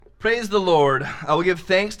Praise the Lord. I will give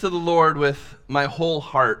thanks to the Lord with my whole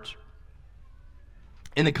heart.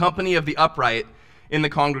 In the company of the upright in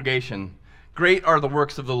the congregation, great are the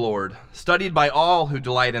works of the Lord, studied by all who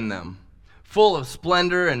delight in them. Full of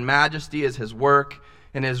splendor and majesty is his work,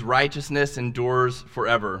 and his righteousness endures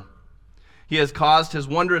forever. He has caused his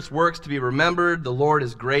wondrous works to be remembered. The Lord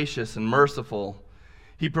is gracious and merciful.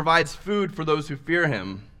 He provides food for those who fear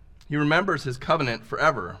him. He remembers his covenant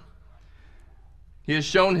forever. He has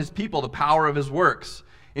shown his people the power of his works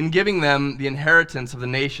in giving them the inheritance of the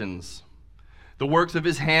nations. The works of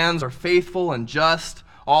his hands are faithful and just.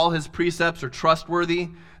 All his precepts are trustworthy.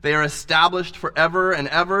 They are established forever and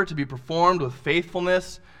ever to be performed with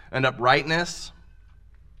faithfulness and uprightness.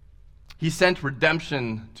 He sent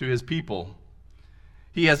redemption to his people.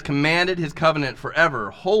 He has commanded his covenant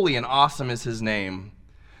forever. Holy and awesome is his name.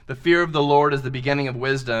 The fear of the Lord is the beginning of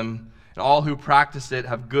wisdom, and all who practice it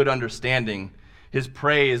have good understanding. His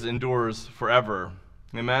praise endures forever.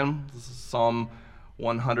 Amen? This is Psalm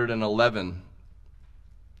 111.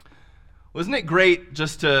 Wasn't it great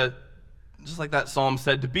just like that psalm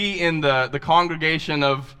said, to be in the congregation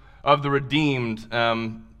of the redeemed,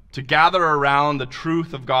 to gather around the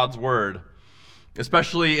truth of God's word,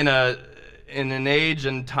 especially in an age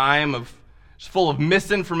and time of full of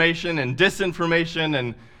misinformation and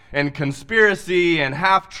disinformation and conspiracy and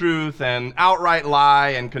half-truth and outright lie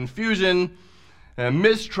and confusion and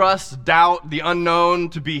mistrust, doubt, the unknown,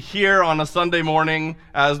 to be here on a Sunday morning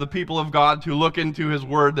as the people of God to look into his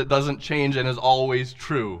word that doesn't change and is always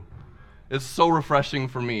true. It's so refreshing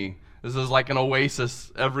for me. This is like an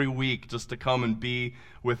oasis every week just to come and be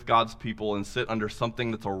with God's people and sit under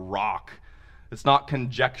something that's a rock. It's not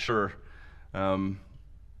conjecture.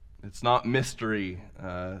 It's not mystery,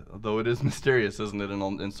 though it is mysterious, isn't it,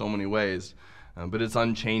 in so many ways. But it's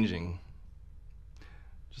unchanging.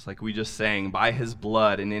 Just like we just sang, by his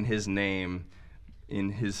blood and in his name, in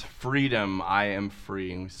his freedom I am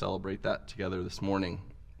free. And we celebrate that together this morning.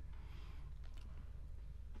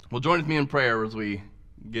 Well, join with me in prayer as we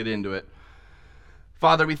get into it.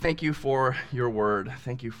 Father, we thank you for your word.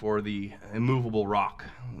 Thank you for the immovable rock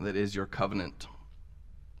that is your covenant.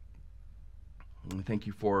 And we thank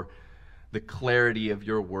you for the clarity of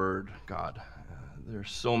your word, God.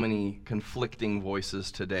 There's so many conflicting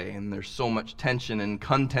voices today, and there's so much tension and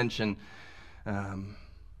contention,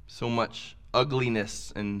 so much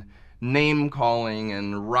ugliness and name-calling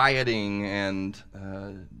and rioting and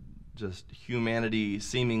just humanity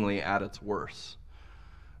seemingly at its worst.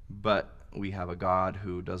 But we have a God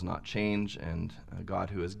who does not change, and a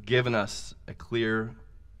God who has given us a clear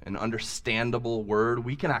and understandable word.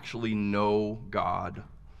 We can actually know God.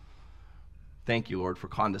 Thank you, Lord, for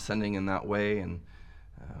condescending in that way. And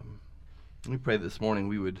we pray this morning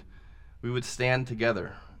we would stand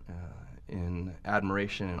together in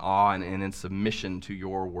admiration and awe and in submission to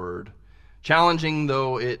your word. Challenging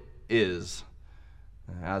though it is,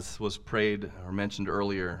 as was prayed or mentioned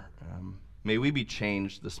earlier, may we be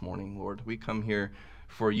changed this morning, Lord. We come here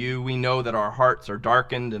for you. We know that our hearts are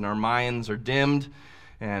darkened and our minds are dimmed,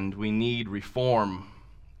 and we need reform.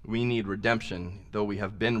 We need redemption, though we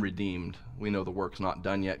have been redeemed. We know the work's not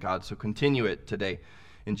done yet, God, so continue it today.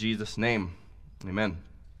 In Jesus' name, amen.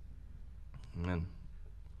 Amen.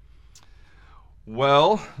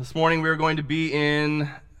 Well, this morning we're going to be in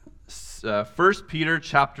 1 Peter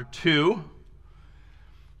chapter 2,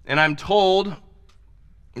 and I'm told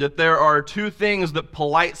that there are two things that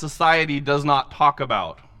polite society does not talk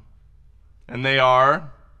about, and they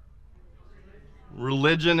are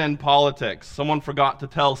religion and politics. Someone forgot to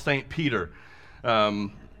tell St. Peter.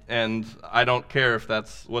 And I don't care if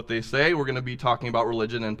that's what they say. We're going to be talking about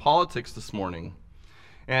religion and politics this morning.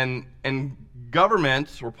 And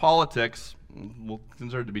government, or politics, we'll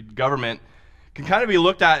consider it to be government, can kind of be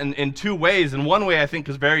looked at in two ways. And one way I think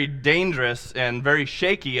is very dangerous and very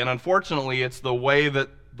shaky, and unfortunately it's the way that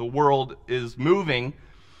the world is moving.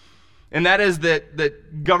 And that is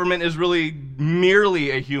that government is really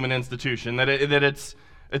merely a human institution, that it's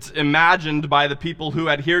imagined by the people who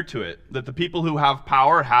adhere to it, that the people who have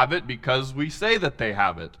power have it because we say that they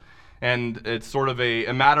have it. And it's sort of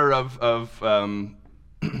a matter of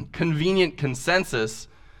convenient consensus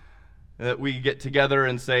that we get together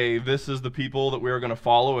and say, this is the people that we are going to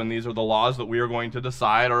follow, and these are the laws that we are going to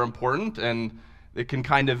decide are important, and it can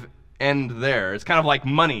kind of end there. It's kind of like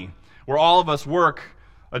money, where all of us work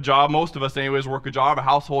a job, most of us anyways work a job, a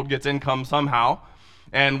household gets income somehow,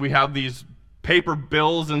 and we have these paper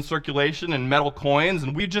bills in circulation and metal coins,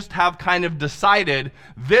 and we just have kind of decided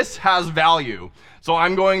this has value. So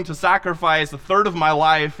I'm going to sacrifice a third of my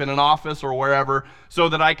life in an office or wherever so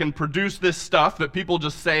that I can produce this stuff that people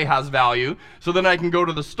just say has value. So then I can go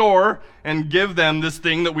to the store and give them this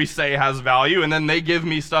thing that we say has value, and then they give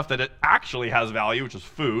me stuff that it actually has value, which is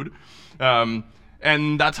food.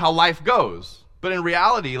 And that's how life goes. But in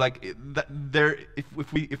reality,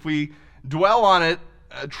 if we dwell on it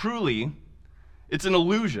truly, it's an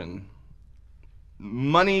illusion.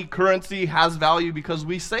 Money, currency has value because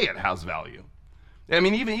we say it has value. I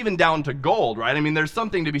mean, even down to gold, right? I mean, there's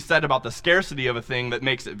something to be said about the scarcity of a thing that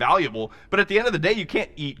makes it valuable, but at the end of the day, you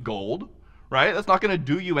can't eat gold, right? That's not going to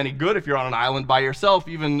do you any good if you're on an island by yourself.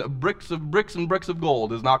 Even bricks and bricks of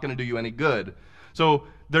gold is not going to do you any good. So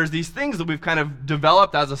there's these things that we've kind of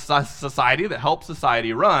developed as a society that help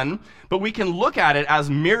society run, but we can look at it as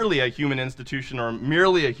merely a human institution or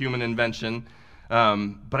merely a human invention.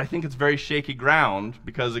 But I think it's very shaky ground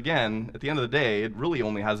because, again, at the end of the day, it really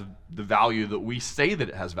only has the value that we say that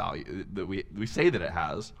it has value, that we say that it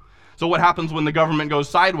has. So what happens when the government goes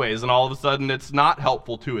sideways and all of a sudden it's not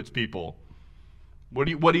helpful to its people? What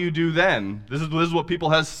do you do then? This is what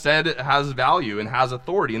people has said it has value and has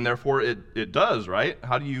authority, and therefore it does, right?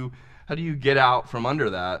 How do you get out from under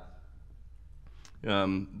that?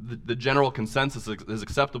 The general consensus is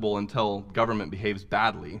acceptable until government behaves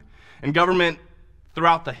badly. And government,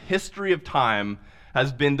 throughout the history of time,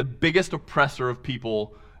 has been the biggest oppressor of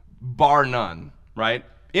people, bar none, right?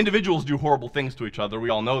 Individuals do horrible things to each other, we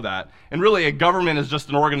all know that. And really, a government is just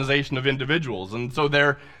an organization of individuals. And so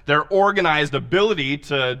their organized ability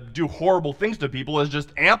to do horrible things to people is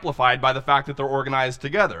just amplified by the fact that they're organized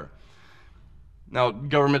together. Now,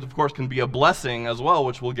 government, of course, can be a blessing as well,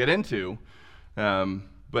 which we'll get into.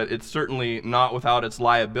 But it's certainly not without its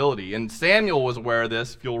liability. And Samuel was aware of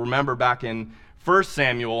this, if you'll remember back in 1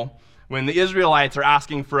 Samuel, when the Israelites are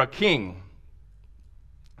asking for a king.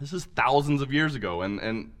 This is thousands of years ago,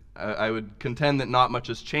 and I would contend that not much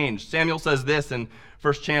has changed. Samuel says this in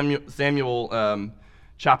 1 Samuel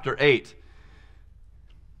chapter 8.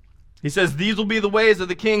 He says, "These will be the ways of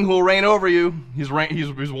the king who will reign over you." He's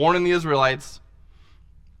warning the Israelites.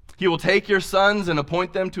 "He will take your sons and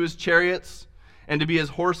appoint them to his chariots, and to be his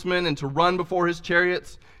horsemen, and to run before his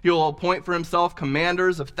chariots. He will appoint for himself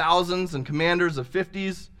commanders of thousands and commanders of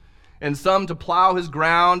 50s, and some to plow his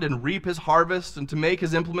ground and reap his harvest, and to make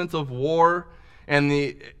his implements of war and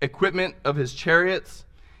the equipment of his chariots.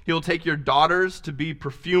 He will take your daughters to be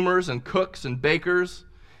perfumers and cooks and bakers.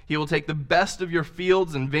 He will take the best of your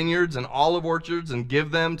fields and vineyards and olive orchards and give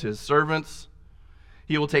them to his servants.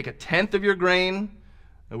 He will take a tenth of your grain,"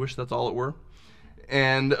 I wish that's all it were,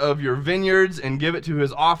 "and of your vineyards and give it to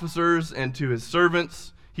his officers and to his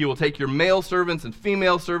servants. He will take your male servants and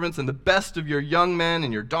female servants and the best of your young men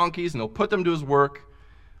and your donkeys, and he'll put them to his work.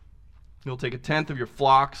 He'll take a tenth of your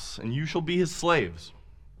flocks, and you shall be his slaves."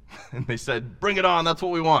 And they said, "Bring it on, that's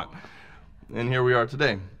what we want." And here we are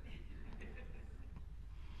today.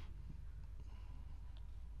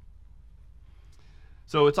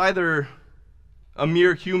 So it's either a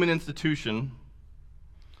mere human institution,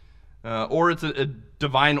 or it's a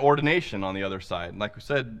divine ordination on the other side. Like we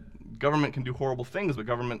said, government can do horrible things, but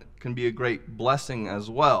government can be a great blessing as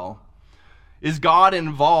well. Is God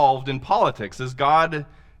involved in politics? Is God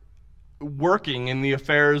working in the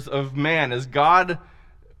affairs of man? Is God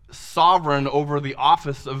sovereign over the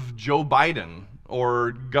office of Joe Biden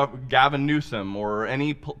or Gavin Newsom or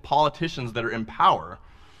any politicians that are in power?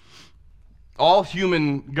 All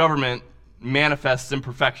human government manifests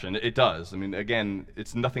imperfection. It does. I mean, again,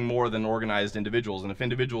 it's nothing more than organized individuals, and if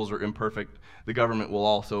individuals are imperfect, the government will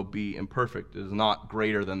also be imperfect. It is not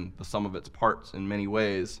greater than the sum of its parts in many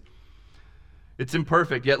ways. It's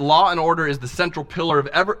imperfect, yet law and order is the central pillar of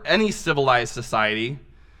any civilized society.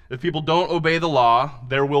 If people don't obey the law,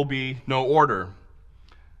 there will be no order.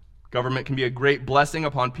 Government can be a great blessing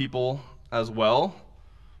upon people as well.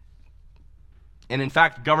 And in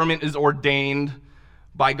fact, government is ordained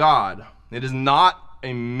by God. It is not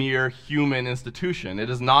a mere human institution. It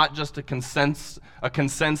is not just a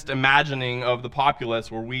consensed imagining of the populace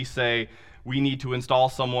where we say we need to install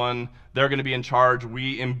someone, they're going to be in charge,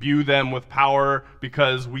 we imbue them with power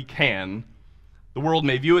because we can. The world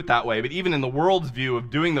may view it that way, but even in the world's view of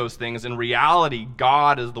doing those things, in reality,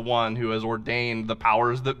 God is the one who has ordained the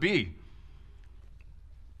powers that be.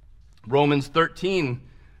 Romans 13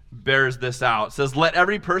 bears this out. It says, "Let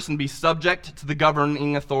every person be subject to the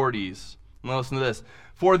governing authorities." Now listen to this.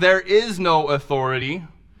 "For there is no authority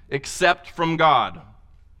except from God.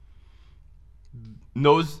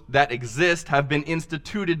 Those that exist have been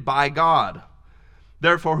instituted by God.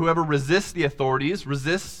 Therefore, whoever resists the authorities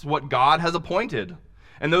resists what God has appointed,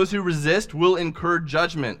 and those who resist will incur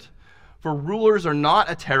judgment. For rulers are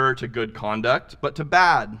not a terror to good conduct, but to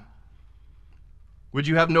bad. Would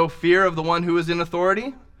you have no fear of the one who is in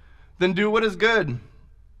authority? Then do what is good,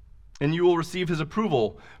 and you will receive his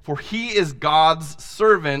approval, for he is God's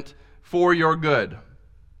servant for your good.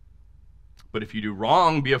 But if you do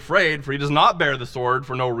wrong, be afraid, for he does not bear the sword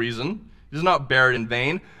for no reason. He does not bear it in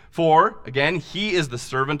vain. For, again, he is the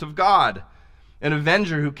servant of God, an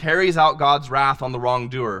avenger who carries out God's wrath on the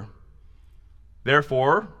wrongdoer.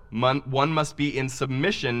 Therefore, one must be in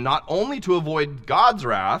submission not only to avoid God's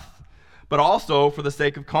wrath, but also for the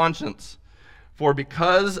sake of conscience. For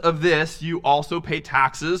because of this, you also pay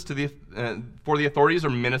taxes to for the authorities or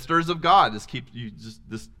ministers of God. This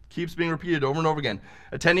keeps being repeated over and over again.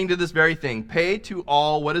 Attending to this very thing, pay to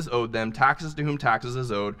all what is owed them, taxes to whom taxes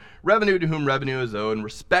is owed, revenue to whom revenue is owed, and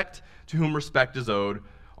respect to whom respect is owed,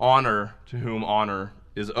 honor to whom honor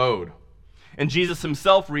is owed. And Jesus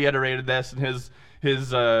himself reiterated this in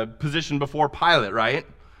his position before Pilate, right?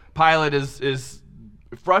 Pilate is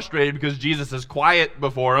frustrated because Jesus is quiet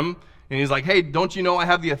before him, and he's like, hey, don't you know I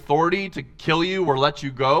have the authority to kill you or let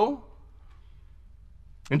you go?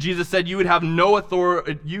 And Jesus said, you would have no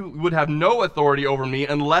authority over me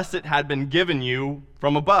unless it had been given you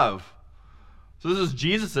from above. So this is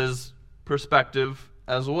Jesus' perspective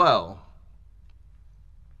as well.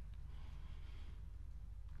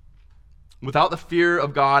 Without the fear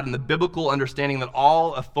of God and the biblical understanding that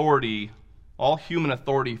all authority, all human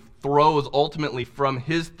authority flows ultimately from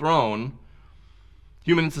his throne,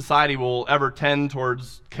 human society will ever tend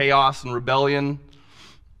towards chaos and rebellion.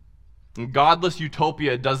 And godless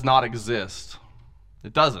utopia does not exist.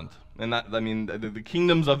 It doesn't. And the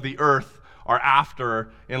kingdoms of the earth are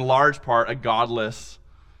after, in large part, a godless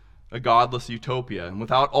utopia. And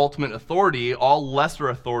without ultimate authority, all lesser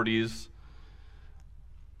authorities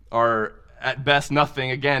are at best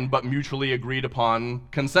nothing, again, but mutually agreed upon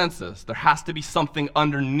consensus. There has to be something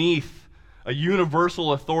underneath, a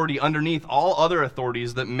universal authority underneath all other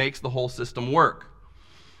authorities that makes the whole system work.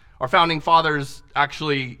 Our founding fathers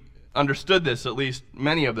actually understood this, at least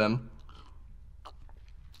many of them.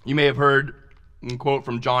 You may have heard a quote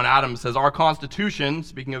from John Adams, says, our Constitution,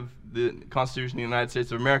 speaking of the Constitution of the United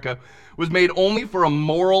States of America, was made only for a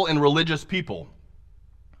moral and religious people.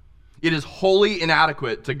 It is wholly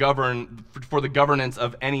inadequate to govern for the governance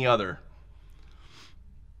of any other.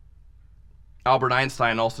 Albert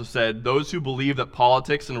Einstein also said, those who believe that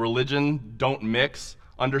politics and religion don't mix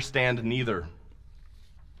understand neither.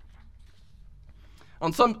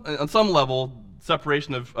 On some level,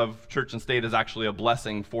 separation of church and state is actually a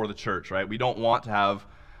blessing for the church, right? We don't want to have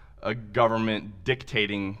a government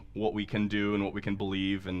dictating what we can do and what we can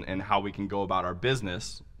believe and how we can go about our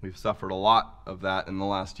business. We've suffered a lot of that in the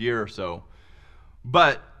last year or so.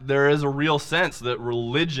 But there is a real sense that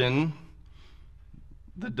religion,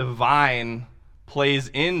 the divine, plays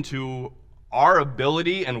into our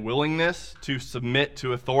ability and willingness to submit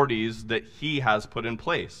to authorities that he has put in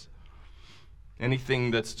place. Anything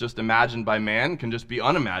that's just imagined by man can just be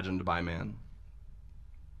unimagined by man.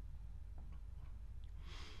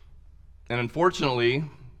 And unfortunately,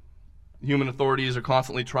 human authorities are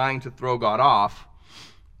constantly trying to throw God off.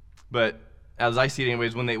 But as I see it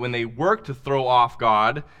anyways, when they work to throw off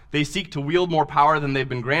God, they seek to wield more power than they've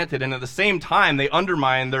been granted, and at the same time, they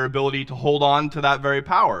undermine their ability to hold on to that very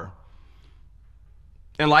power.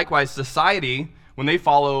 And likewise, society, when they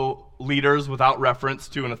follow leaders without reference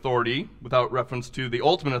to an authority, without reference to the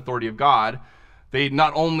ultimate authority of God, they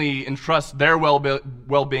not only entrust their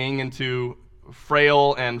well-being into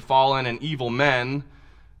frail and fallen and evil men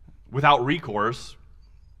without recourse,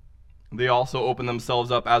 they also open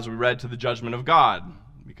themselves up, as we read, to the judgment of God,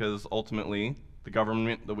 because ultimately the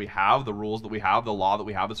government that we have, the rules that we have, the law that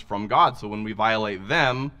we have is from God. So when we violate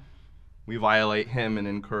them, we violate him and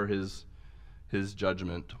incur his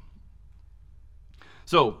judgment.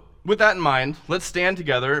 So with that in mind, let's stand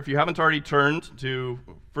together. If you haven't already turned to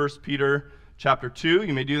 1 Peter chapter 2,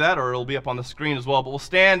 you may do that, or it'll be up on the screen as well. But we'll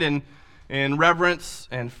stand in reverence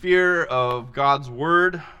and fear of God's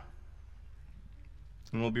word.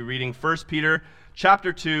 And we'll be reading 1 Peter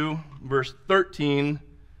chapter 2, verse 13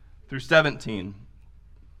 through 17.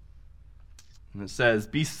 And it says,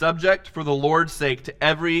 be subject for the Lord's sake to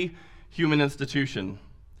every human institution,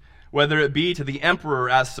 whether it be to the emperor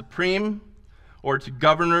as supreme, or to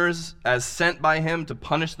governors as sent by him to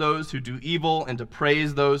punish those who do evil and to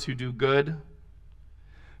praise those who do good.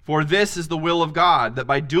 For this is the will of God, that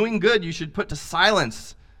by doing good you should put to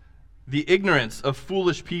silence the ignorance of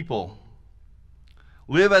foolish people.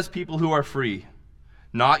 Live as people who are free,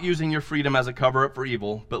 not using your freedom as a cover-up for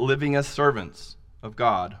evil, but living as servants of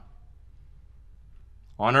God.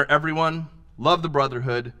 Honor everyone, love the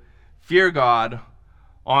brotherhood, fear God,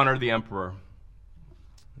 honor the emperor.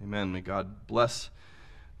 Amen. May God bless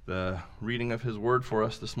the reading of his word for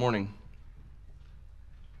us this morning.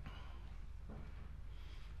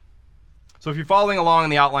 So if you're following along in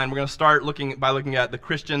the outline, we're going to start looking at the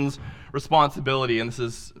Christian's responsibility, and this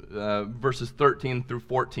is verses 13 through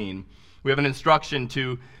 14. We have an instruction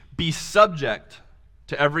to be subject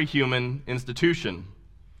to every human institution.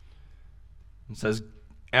 It says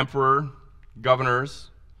emperor, governors.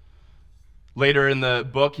 Later in the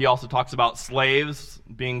book, he also talks about slaves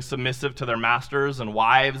being submissive to their masters and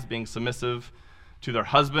wives being submissive to their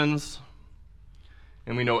husbands.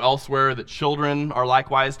 And we know elsewhere that children are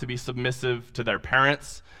likewise to be submissive to their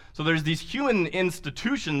parents. So there's these human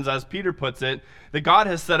institutions, as Peter puts it, that God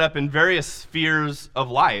has set up in various spheres of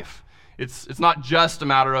life. It's not just a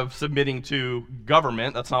matter of submitting to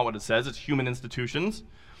government. That's not what it says. It's human institutions.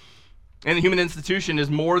 And the human institution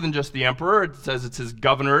is more than just the emperor. It says it's his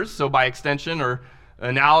governors. So by extension or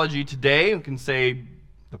analogy today, we can say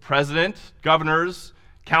the president, governors,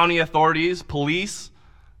 county authorities, police.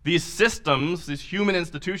 These systems, these human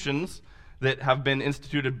institutions that have been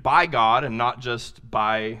instituted by God and not just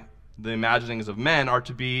by the imaginings of men, are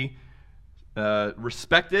to be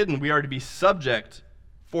respected, and we are to be subject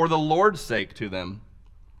for the Lord's sake to them.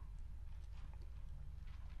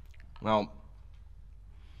 Well,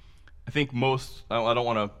 I think I don't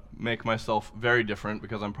want to make myself very different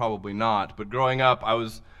because I'm probably not, but growing up I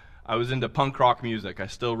was into punk rock music. I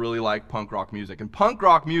still really like punk rock music. And punk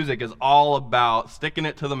rock music is all about sticking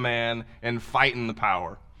it to the man and fighting the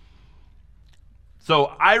power. So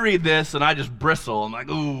I read this and I just bristle. I'm like,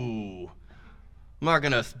 ooh, I'm not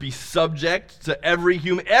going to be subject to every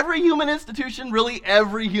human institution? Really,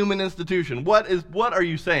 every human institution? What are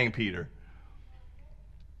you saying, Peter?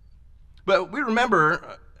 But we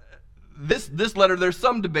remember this letter, there's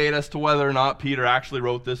some debate as to whether or not Peter actually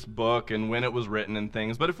wrote this book and when it was written and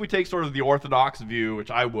things. But if we take sort of the orthodox view,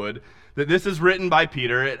 which I would, that this is written by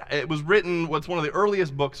Peter. It was written, what's one of the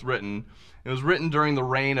earliest books written. It was written during the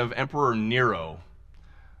reign of Emperor Nero.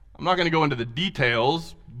 I'm not going to go into the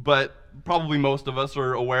details, but probably most of us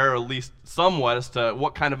are aware, at least somewhat, as to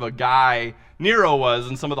what kind of a guy Nero was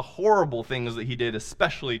and some of the horrible things that he did,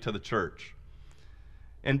 especially to the church.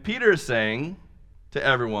 And Peter is saying to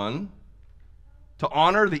everyone to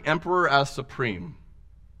honor the emperor as supreme.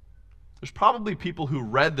 There's probably people who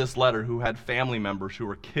read this letter who had family members who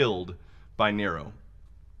were killed by Nero.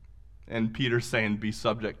 And Peter's saying be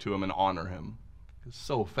subject to him and honor him. It's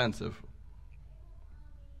so offensive.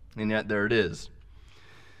 And yet there it is.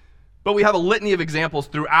 But we have a litany of examples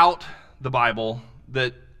throughout the Bible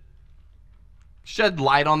that shed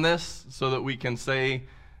light on this so that we can say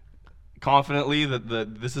confidently that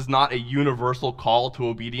this is not a universal call to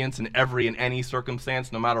obedience in every and any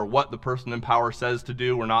circumstance, no matter what the person in power says to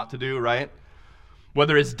do or not to do, right?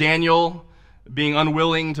 Whether it's Daniel being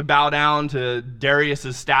unwilling to bow down to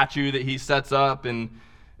Darius's statue that he sets up in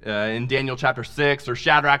Daniel chapter 6, or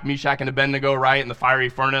Shadrach, Meshach, and Abednego, right, in the fiery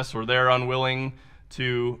furnace, where they're unwilling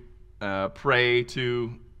to pray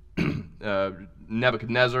to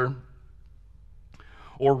Nebuchadnezzar.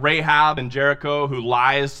 Or Rahab in Jericho, who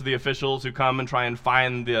lies to the officials who come and try and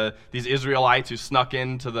find these Israelites who snuck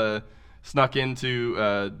into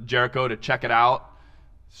Jericho to check it out.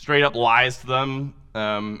 Straight up lies to them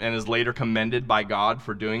and is later commended by God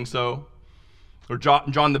for doing so. Or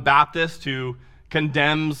John the Baptist, who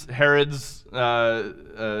condemns Herod's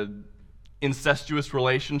incestuous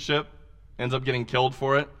relationship, ends up getting killed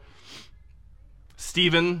for it.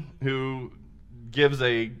 Stephen, who gives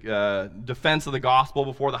a defense of the gospel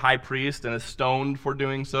before the high priest and is stoned for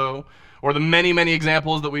doing so. Or the many, many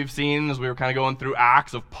examples that we've seen as we were kind of going through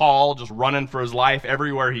Acts of Paul just running for his life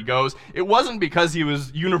everywhere he goes. It wasn't because he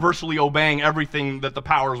was universally obeying everything that the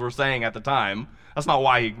powers were saying at the time. That's not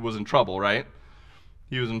why he was in trouble, right?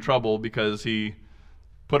 He was in trouble because he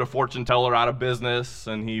put a fortune teller out of business,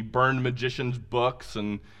 and he burned magicians' books,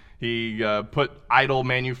 and he put idol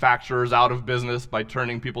manufacturers out of business by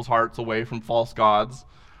turning people's hearts away from false gods.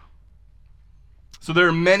 So there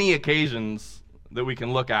are many occasions that we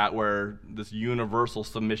can look at where this universal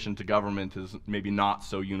submission to government is maybe not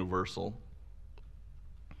so universal.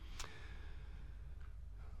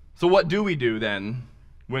 So what do we do then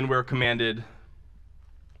when we're commanded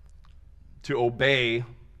to obey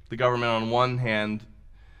the government on one hand,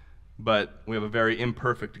 but we have a very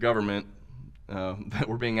imperfect government that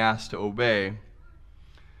we're being asked to obey?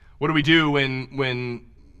 What do we do when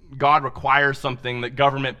God requires something that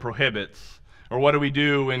government prohibits? Or what do we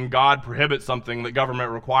do when God prohibits something that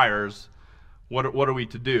government requires? What are we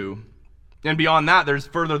to do? And beyond that, there's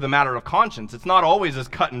further the matter of conscience. It's not always as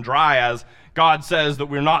cut and dry as God says that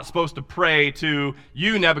we're not supposed to pray to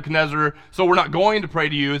you, Nebuchadnezzar, so we're not going to pray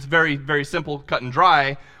to you. It's very, very simple, cut and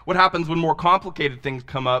dry. What happens when more complicated things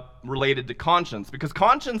come up related to conscience? Because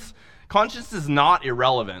conscience is not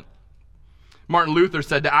irrelevant. Martin Luther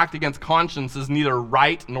said to act against conscience is neither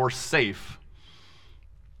right nor safe.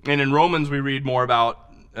 And in Romans we read more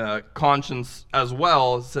about conscience as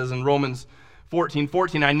well. It says in Romans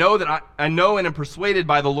 14:14, I know and am persuaded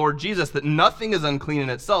by the Lord Jesus that nothing is unclean in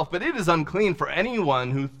itself, but it is unclean for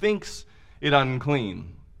anyone who thinks it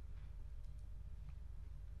unclean.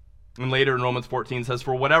 And later in Romans 14 says,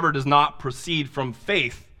 for whatever does not proceed from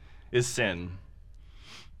faith is sin.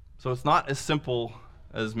 So it's not as simple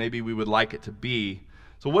as maybe we would like it to be.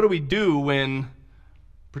 So what do we do when,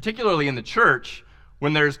 particularly in the church,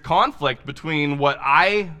 when there's conflict between what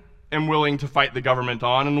I am willing to fight the government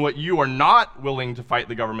on and what you are not willing to fight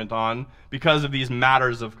the government on because of these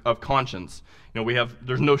matters of conscience? You know,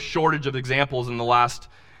 there's no shortage of examples in the last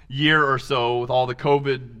year or so with all the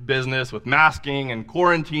COVID business, with masking and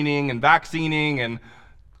quarantining and vaccinating, and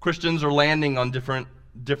Christians are landing on different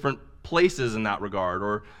places in that regard.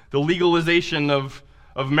 Or the legalization of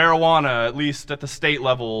marijuana, at least at the state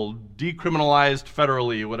level, decriminalized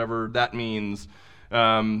federally, whatever that means. The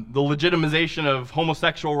legitimization of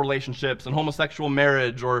homosexual relationships and homosexual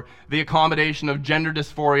marriage, or the accommodation of gender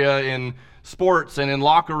dysphoria in sports and in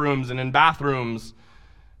locker rooms and in bathrooms,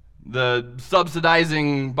 the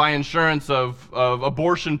subsidizing by insurance of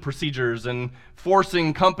abortion procedures and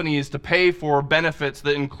forcing companies to pay for benefits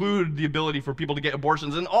that include the ability for people to get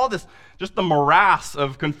abortions, and all this, just the morass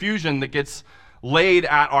of confusion that gets laid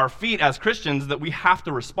at our feet as Christians that we have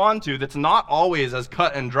to respond to, that's not always as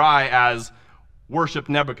cut and dry as worship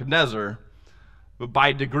Nebuchadnezzar, but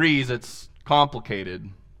by degrees it's complicated.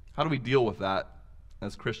 How do we deal with that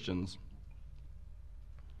as Christians?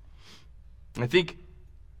 I think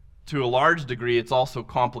to a large degree it's also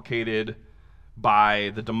complicated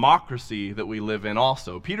by the democracy that we live in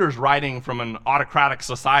also. Peter's writing from an autocratic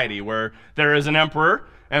society where there is an emperor,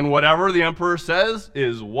 and whatever the emperor says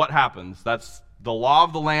is what happens. That's the law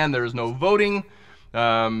of the land. There is no voting.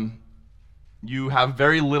 You have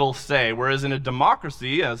very little say. Whereas in a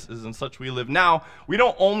democracy, as in such we live now, we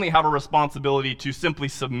don't only have a responsibility to simply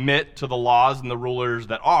submit to the laws and the rulers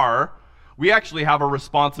that are. We actually have a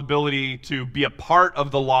responsibility to be a part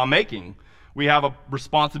of the lawmaking. We have a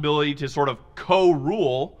responsibility to sort of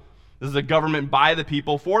co-rule. This is a government by the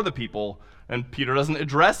people, for the people. And Peter doesn't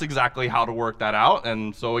address exactly how to work that out.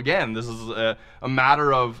 And so again, this is a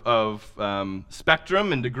matter of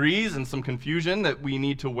spectrum and degrees and some confusion that we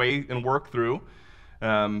need to weigh and work through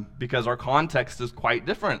because our context is quite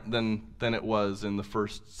different than it was in the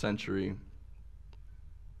first century.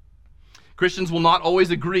 Christians will not always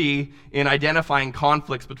agree in identifying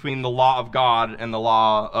conflicts between the law of God and the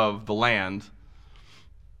law of the land.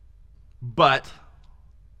 But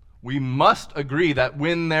we must agree that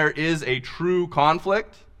when there is a true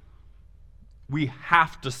conflict, we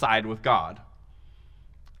have to side with God.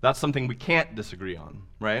 That's something we can't disagree on,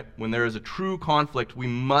 right? When there is a true conflict, we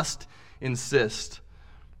must insist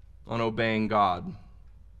on obeying God.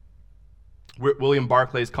 William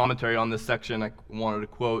Barclay's commentary on this section, I wanted to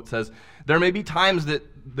quote, says, there may be times that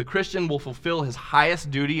the Christian will fulfill his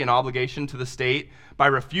highest duty and obligation to the state by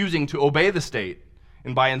refusing to obey the state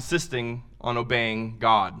and by insisting on obeying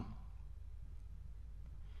God.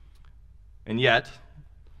 And yet,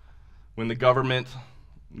 when the government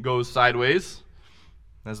goes sideways,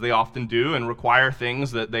 as they often do, and require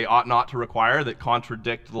things that they ought not to require that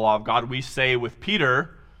contradict the law of God, we say with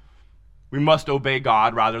Peter, we must obey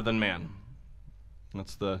God rather than man.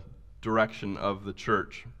 That's the direction of the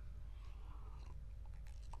church.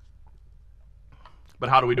 But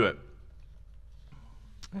how do we do it?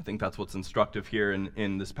 I think that's what's instructive here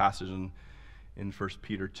in this passage in 1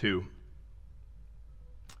 Peter 2.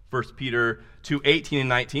 1 Peter 2, 18 and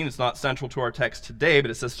 19, it's not central to our text today,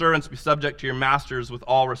 but it says, servants, be subject to your masters with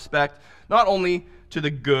all respect, not only to the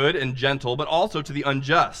good and gentle, but also to the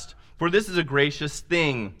unjust. For this is a gracious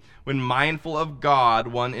thing. When mindful of God,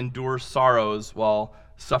 one endures sorrows while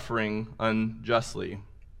suffering unjustly. We're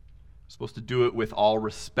supposed to do it with all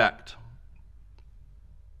respect.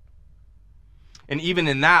 And even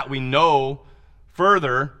in that, we know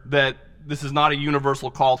further that this is not a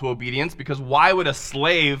universal call to obedience, because why would a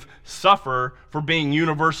slave suffer for being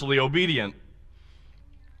universally obedient?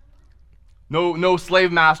 No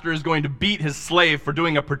slave master is going to beat his slave for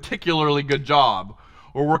doing a particularly good job,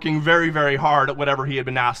 or working very, very hard at whatever he had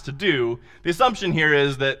been asked to do. The assumption here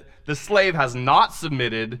is that the slave has not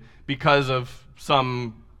submitted because of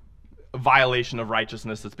some violation of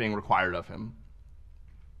righteousness that's being required of him.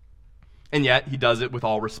 And yet, he does it with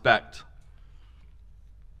all respect.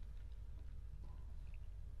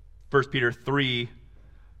 1 Peter 3,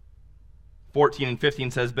 14 and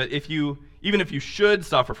 15 says, "But even if you should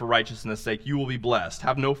suffer for righteousness' sake, you will be blessed.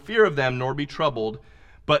 Have no fear of them, nor be troubled.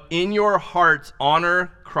 But in your hearts honor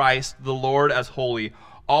Christ the Lord as holy,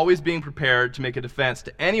 always being prepared to make a defense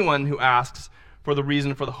to anyone who asks for the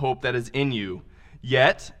reason for the hope that is in you.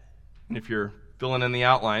 Yet," and if you're filling in the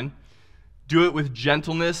outline, "do it with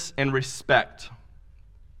gentleness and respect,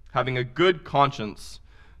 having a good conscience,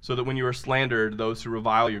 so that when you are slandered, those who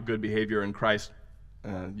revile your good behavior in Christ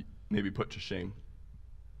may be put to shame."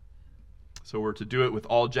 So we're to do it with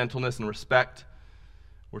all gentleness and respect.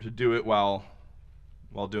 We're to do it while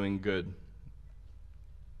doing good.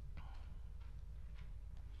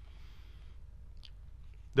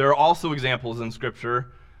 There are also examples in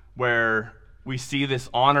Scripture where we see this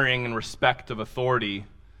honoring and respect of authority,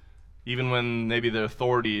 even when maybe the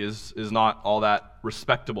authority is not all that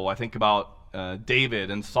respectable. I think about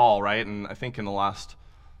David and Saul, right? And I think in the last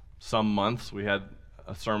some months we had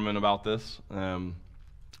a sermon about this,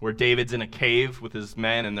 where David's in a cave with his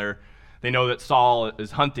men, and they know that Saul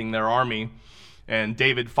is hunting their army, and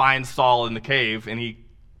David finds Saul in the cave, and he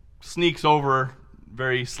sneaks over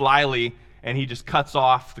very slyly, and he just cuts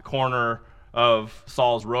off the corner of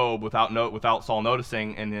Saul's robe without Saul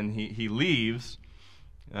noticing, and then he leaves.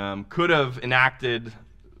 Could have enacted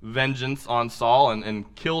vengeance on Saul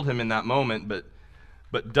and killed him in that moment,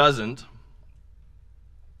 but doesn't.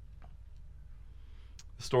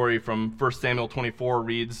 The story from 1 Samuel 24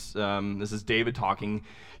 reads, this is David talking,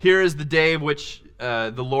 "Here is the day of which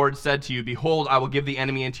the Lord said to you, Behold, I will give the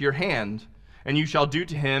enemy into your hand, and you shall do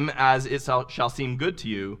to him as it shall seem good to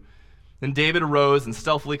you." Then David arose and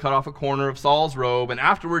stealthily cut off a corner of Saul's robe, and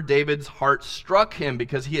afterward David's heart struck him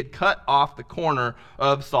because he had cut off the corner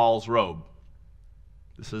of Saul's robe.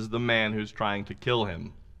 This is the man who's trying to kill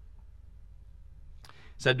him.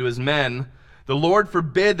 He said to his men, "The Lord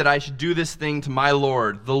forbid that I should do this thing to my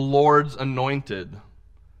Lord, the Lord's anointed,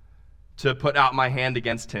 to put out my hand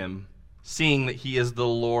against him, seeing that he is the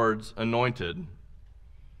Lord's anointed."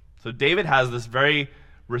 So David has this very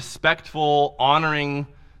respectful, honoring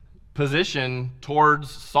position towards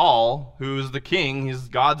Saul, who's the king. He's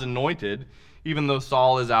God's anointed, even though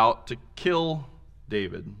Saul is out to kill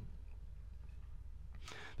David.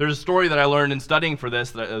 There's a story that I learned in studying for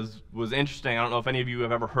this that was interesting. I don't know if any of you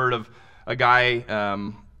have ever heard of a guy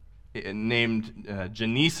named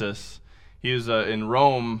Genesis. He was in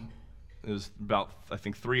Rome. It was about, I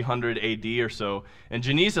think, 300 AD or so. And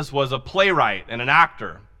Genesis was a playwright and an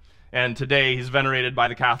actor. And today he's venerated by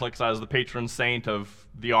the Catholics as the patron saint of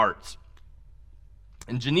the arts.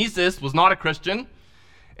 And Genesis was not a Christian,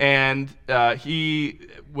 and he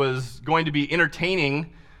was going to be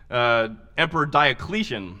entertaining Emperor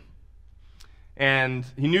Diocletian. And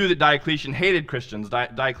he knew that Diocletian hated Christians.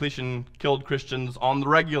 Diocletian killed Christians on the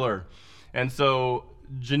regular. And so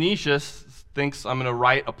Genesius thinks, I'm going to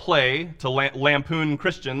write a play to lampoon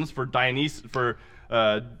Christians for Diocletian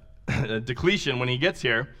when he gets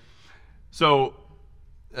here. So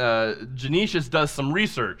Genesius does some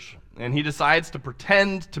research, and he decides to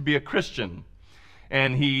pretend to be a Christian.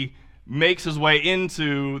 And he makes his way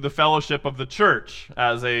into the fellowship of the church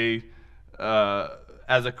as a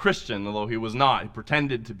Christian, although he was not. He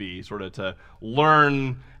pretended to be, sort of to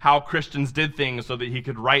learn how Christians did things so that he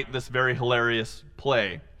could write this very hilarious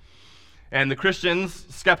play. And the Christians,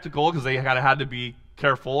 skeptical, because they kind of had to be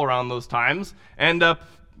careful around those times, end up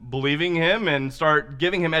believing him and start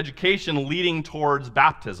giving him education leading towards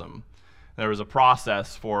baptism. There was a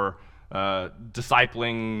process for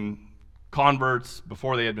discipling converts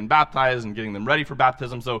before they had been baptized and getting them ready for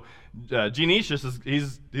baptism. So Genesius,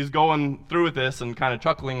 he's going through with this and kind of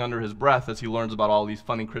chuckling under his breath as he learns about all these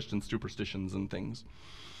funny Christian superstitions and things.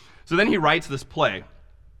 So then he writes this play.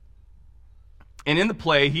 And in the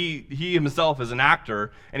play, he himself is an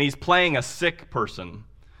actor, and he's playing a sick person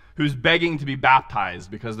who's begging to be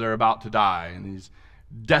baptized because they're about to die, and he's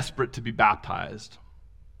desperate to be baptized.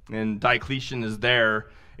 And Diocletian is there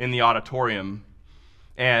in the auditorium,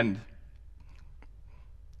 and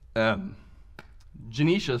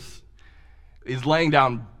Genesius is laying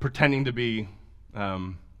down pretending to be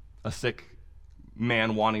a sick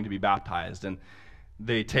man wanting to be baptized, and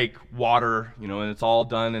they take water, and it's all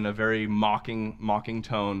done in a very mocking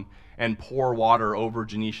tone, and pour water over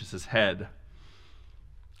Genesius's head.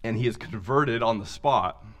 And he is converted on the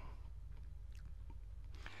spot.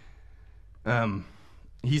 And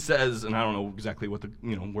he says, and I don't know exactly what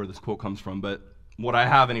where this quote comes from, but what I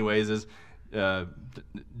have anyways is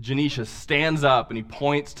Genesius stands up and he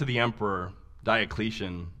points to the emperor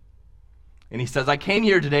Diocletian, and he says, "I came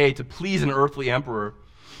here today to please an earthly emperor,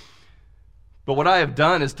 but what I have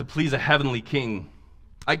done is to please a heavenly king.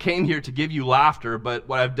 I came here to give you laughter, but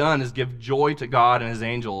what I've done is give joy to God and his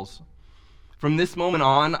angels. From this moment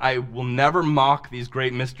on, I will never mock these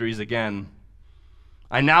great mysteries again.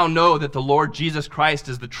 I now know that the Lord Jesus Christ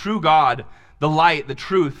is the true God, the light, the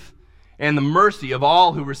truth, and the mercy of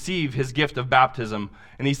all who receive his gift of baptism."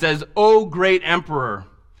 And he says, "O great emperor,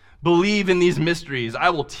 believe in these mysteries.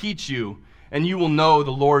 I will teach you, and you will know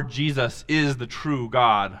the Lord Jesus is the true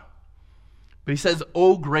God." But he says,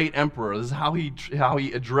 "O great emperor." This is how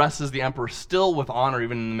he addresses the emperor, still with honor,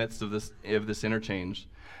 even in the midst of this interchange.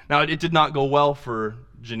 Now, it did not go well for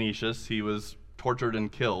Genesius. He was tortured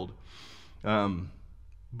and killed.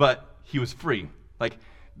 But he was free. Like,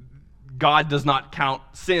 God does not count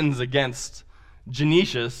sins against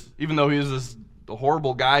Genesius, even though he was this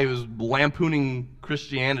horrible guy who was lampooning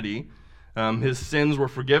Christianity. His sins were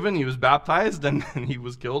forgiven, he was baptized, and he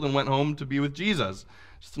was killed and went home to be with Jesus.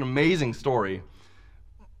 Just an amazing story.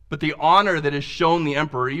 But the honor that is shown the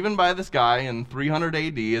emperor, even by this guy in 300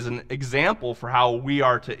 AD, is an example for how we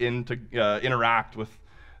are to interact with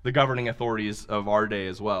the governing authorities of our day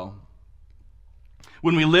as well.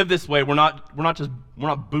 When we live this way, we're not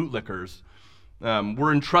bootlickers.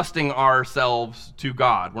 We're entrusting ourselves to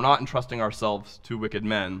God. We're not entrusting ourselves to wicked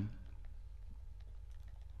men.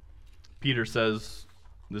 Peter says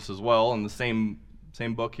this as well in the same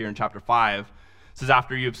book here in chapter 5. It says,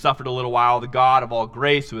 "After you have suffered a little while, the God of all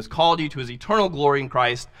grace, who has called you to his eternal glory in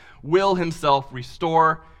Christ, will himself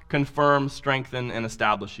restore, confirm, strengthen, and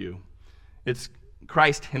establish you." It's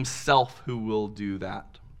Christ himself who will do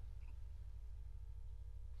that.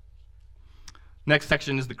 Next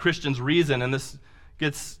section is the Christian's reason, and this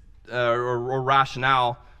gets, or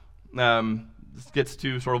rationale, this gets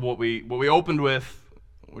to sort of what we opened with,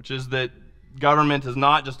 which is that government is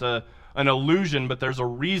not just an illusion, but there's a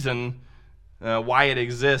reason why it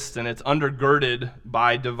exists, and it's undergirded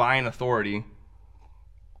by divine authority.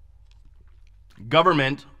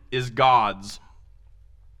 Government is God's.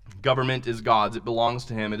 Government is God's. It belongs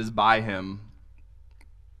to him. It is by him.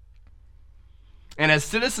 And as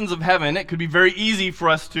citizens of heaven, it could be very easy for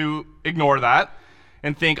us to ignore that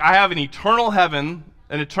and think, I have an eternal heaven,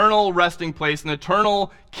 an eternal resting place, an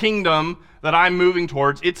eternal kingdom that I'm moving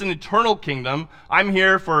towards. It's an eternal kingdom. I'm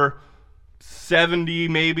here for 70,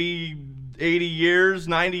 maybe 80 years,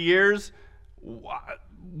 90 years.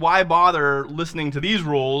 Why bother listening to these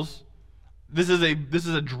rules? This is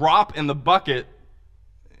a drop in the bucket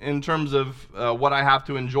in terms of what I have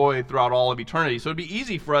to enjoy throughout all of eternity. So it'd be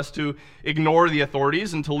easy for us to ignore the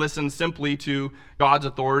authorities and to listen simply to God's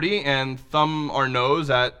authority and thumb our nose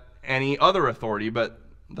at any other authority, but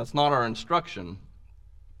that's not our instruction.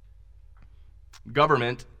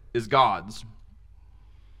 Government is God's.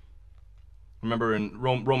 Remember in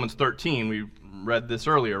Romans 13, we read this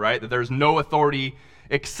earlier, right? That there's no authority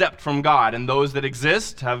except from God, and those that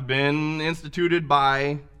exist have been instituted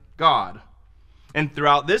by God. And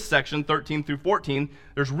throughout this section, 13 through 14,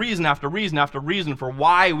 there's reason after reason after reason for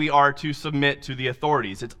why we are to submit to the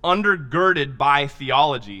authorities. It's undergirded by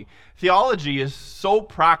theology. Theology is so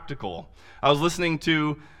practical. I was listening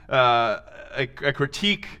to a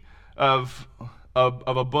critique of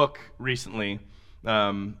a book recently.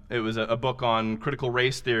 It was a book on critical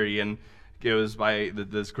race theory, and it was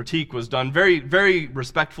this critique was done very, very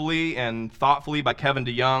respectfully and thoughtfully by Kevin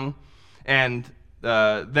DeYoung. And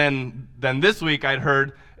then this week I'd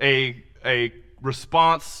heard a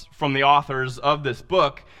response from the authors of this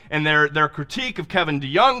book, and their critique of Kevin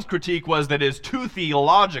DeYoung's critique was that it is too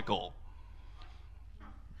theological.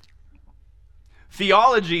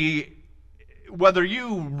 Theology, whether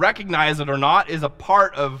you recognize it or not, is a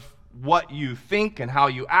part of what you think and how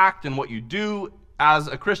you act and what you do as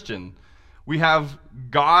a Christian. We have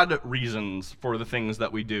God reasons for the things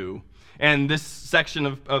that we do. And this section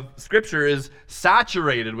of Scripture is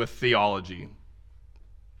saturated with theology.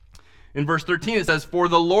 In verse 13 it says, "For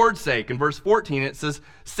the Lord's sake." In verse 14 it says,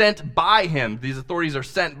 "Sent by him." These authorities are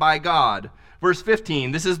sent by God. Verse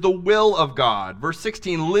 15, "This is the will of God." Verse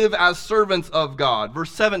 16, "Live as servants of God."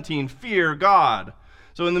 Verse 17, "Fear God."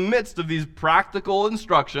 So in the midst of these practical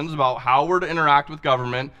instructions about how we're to interact with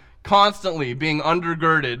government, constantly being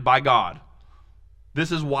undergirded by God.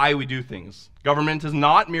 This is why we do things. Government is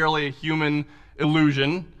not merely a human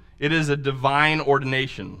illusion. It is a divine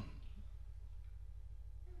ordination.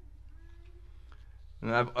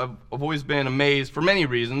 And I've always been amazed, for many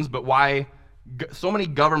reasons, but why so many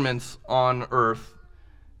governments on earth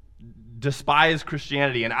despise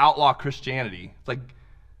Christianity and outlaw Christianity. It's like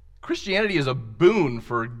Christianity is a boon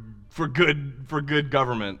for good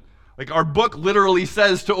government. Like our book literally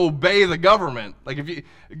says to obey the government. Like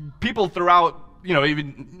people throughout,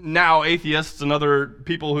 even now atheists and other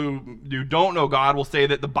people who don't know God will say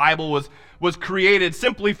that the Bible was created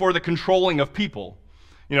simply for the controlling of people.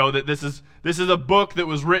 That this is a book that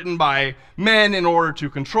was written by men in order to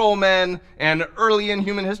control men, and early in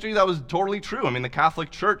human history that was totally true. I mean, the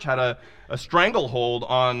Catholic Church had a stranglehold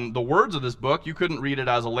on the words of this book. You couldn't read it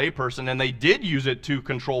as a layperson, and they did use it to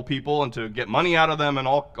control people and to get money out of them and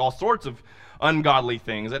all sorts of ungodly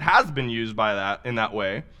things. It has been used in that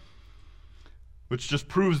way, which just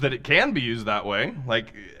proves that it can be used that way.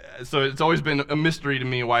 So it's always been a mystery to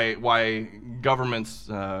me why governments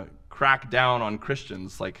crack down on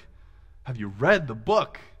Christians. Like, have you read the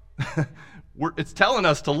book? It's telling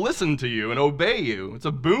us to listen to you and obey you. It's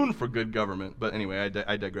a boon for good government. But anyway,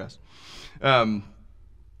 I digress.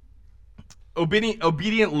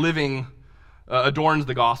 Obedient living adorns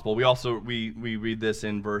the gospel. We read this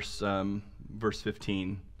in verse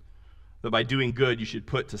 15, that by doing good you should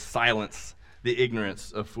put to silence the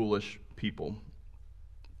ignorance of foolish people.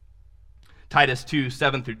 Titus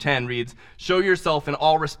 2:7-10 reads, "Show yourself in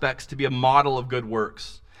all respects to be a model of good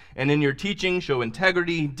works, and in your teaching show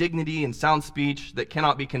integrity, dignity, and sound speech that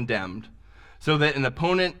cannot be condemned, so that an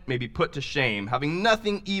opponent may be put to shame, having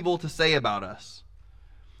nothing evil to say about us.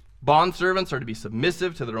 Bondservants are to be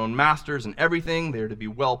submissive to their own masters in everything. They are to be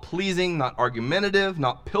well-pleasing, not argumentative,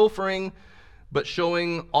 not pilfering, but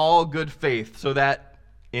showing all good faith, so that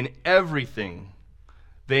in everything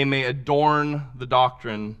they may adorn the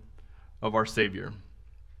doctrine of our Savior."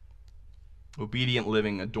 Obedient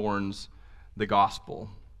living adorns the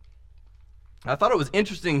gospel. I thought it was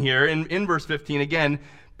interesting here in verse 15, again,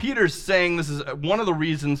 Peter's saying this is one of the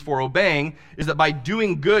reasons for obeying is that by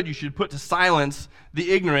doing good you should put to silence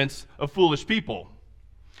the ignorance of foolish people.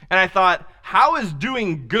 And I thought, how is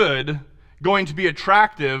doing good going to be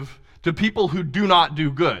attractive to people who do not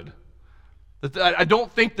do good? I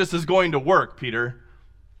don't think this is going to work, Peter.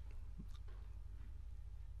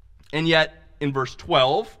 And yet, in verse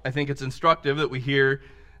 12, I think it's instructive that we hear,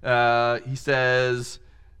 he says,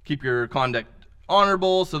 "Keep your conduct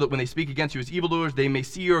honorable, so that when they speak against you as evildoers, they may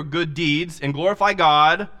see your good deeds and glorify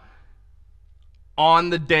God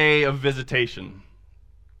on the day of visitation."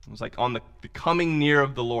 It's like on the coming near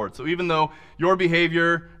of the Lord. So even though your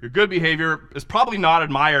behavior, your good behavior, is probably not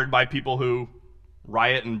admired by people who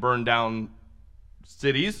riot and burn down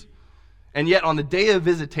cities, and yet on the day of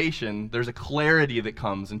visitation, there's a clarity that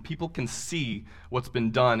comes, and people can see what's been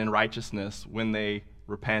done in righteousness when they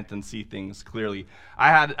repent and see things clearly. I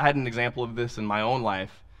had an example of this in my own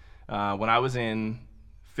life. When I was in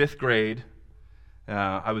 5th grade,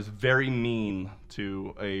 I was very mean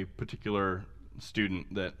to a particular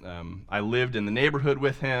student that I lived in the neighborhood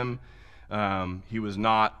with him. He was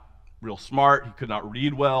not real smart. He could not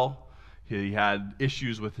read well. He had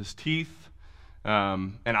issues with his teeth.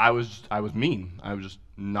 And I was mean. I was just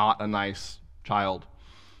not a nice child,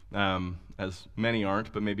 as many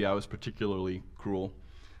aren't, but maybe I was particularly cruel.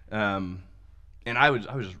 And I would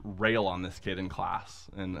just rail on this kid in class,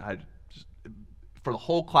 and for the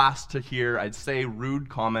whole class to hear, I'd say rude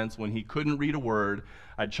comments when he couldn't read a word.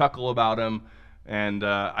 I'd chuckle about him, and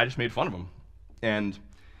I just made fun of him. And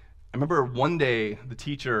I remember one day the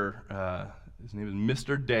teacher, his name was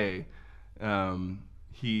Mr. Day,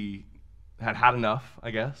 he had enough, I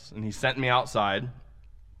guess, and he sent me outside.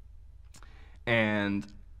 And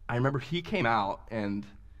I remember he came out and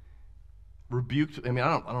rebuked. I mean,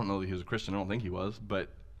 I don't know that he was a Christian. I don't think he was, but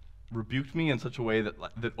rebuked me in such a way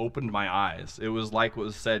that opened my eyes. It was like what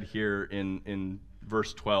was said here in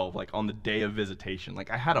verse 12, like on the day of visitation. Like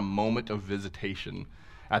I had a moment of visitation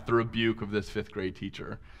at the rebuke of this 5th grade teacher.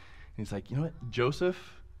 And he's like, you know what?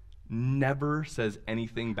 Joseph never says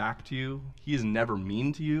anything back to you. He is never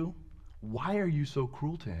mean to you. Why are you so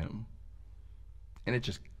cruel to him? And it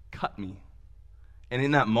just cut me. And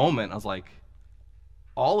in that moment, I was like,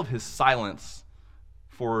 all of his silence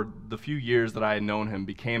for the few years that I had known him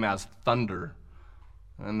became as thunder.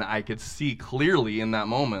 And I could see clearly in that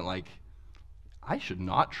moment, like, I should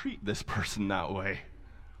not treat this person that way.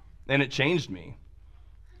 And it changed me.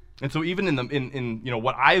 And so even in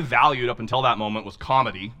what I valued up until that moment was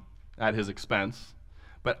comedy at his expense.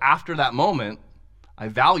 But after that moment, I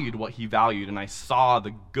valued what he valued, and I saw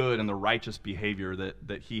the good and the righteous behavior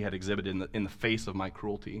that he had exhibited in the face of my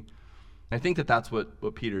cruelty. And I think that's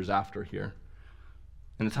what Peter's after here.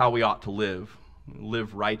 And it's how we ought to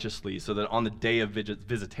live righteously, so that on the day of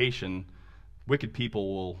visitation, wicked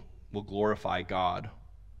people will glorify God.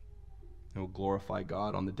 and will glorify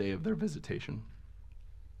God on the day of their visitation.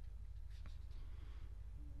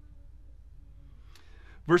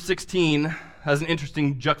 Verse 16 has an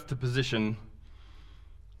interesting juxtaposition.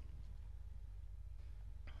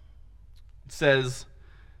 It says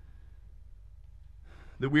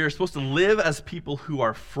that we are supposed to live as people who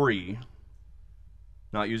are free,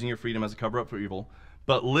 not using your freedom as a cover-up for evil,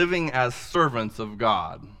 but living as servants of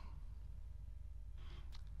God.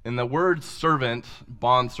 And the word servant,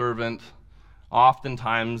 bondservant,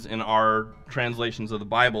 oftentimes in our translations of the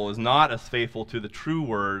Bible is not as faithful to the true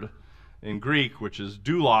word in Greek, which is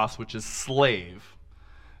doulos, which is slave.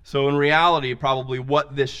 So in reality, probably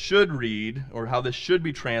what this should read, or how this should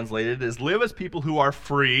be translated, is live as people who are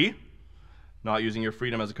free, not using your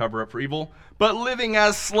freedom as a cover-up for evil, but living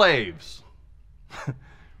as slaves.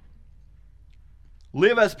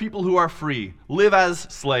 Live as people who are free. Live as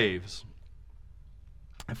slaves.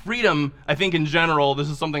 Freedom, I think in general, this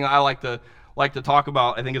is something I like to talk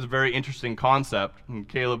about. I think it's a very interesting concept. And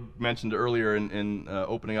Caleb mentioned earlier in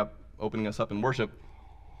opening us up in worship.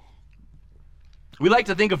 We like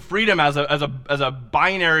to think of freedom as a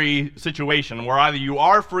binary situation where either you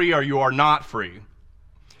are free or you are not free.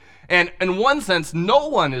 And in one sense, no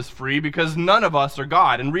one is free because none of us are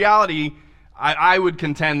God. In reality, I would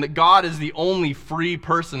contend that God is the only free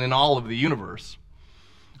person in all of the universe.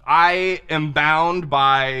 I am bound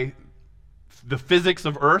by the physics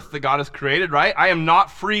of Earth that God has created, right? I am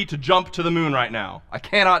not free to jump to the moon right now. I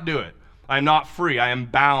cannot do it. I am not free. I am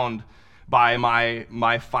bound by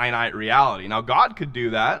my finite reality. Now, God could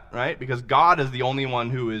do that, right? Because God is the only one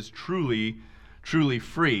who is truly, truly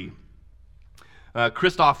free.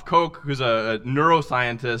 Christoph Koch, who's a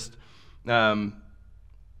neuroscientist,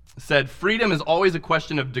 said, freedom is always a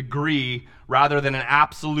question of degree rather than an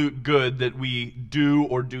absolute good that we do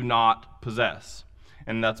or do not possess.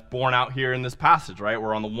 And that's borne out here in this passage, right?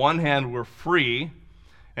 Where on the one hand, we're free,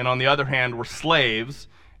 and on the other hand, we're slaves.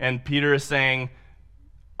 And Peter is saying,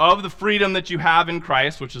 of the freedom that you have in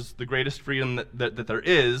Christ, which is the greatest freedom that there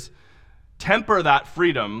is, temper that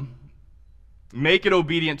freedom, make it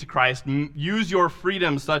obedient to Christ, use your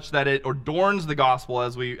freedom such that it adorns the gospel,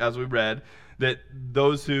 as we read, that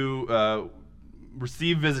those who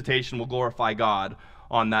receive visitation will glorify God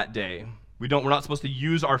on that day. We're not supposed to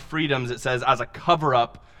use our freedoms, it says, as a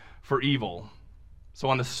cover-up for evil. So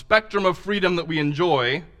on the spectrum of freedom that we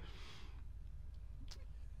enjoy,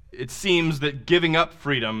 it seems that giving up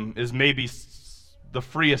freedom is maybe the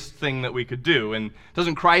freest thing that we could do. And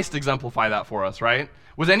doesn't Christ exemplify that for us, right?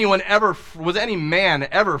 Was any man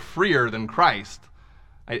ever freer than Christ?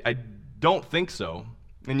 I don't think so.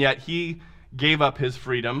 And yet he gave up his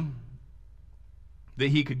freedom that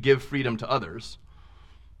he could give freedom to others.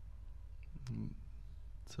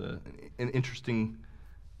 It's an interesting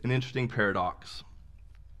paradox.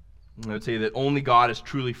 I would say that only God is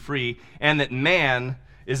truly free, and that man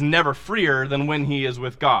is never freer than when he is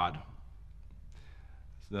with God.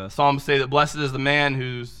 The Psalms say that blessed is the man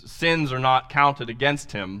whose sins are not counted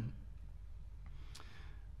against him.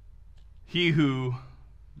 He who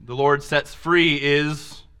the Lord sets free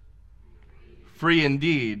is free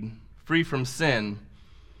indeed, free from sin.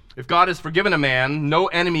 If God has forgiven a man, no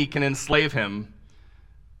enemy can enslave him.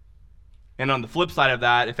 And on the flip side of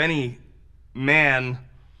that, if any man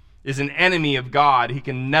is an enemy of God, he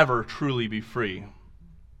can never truly be free.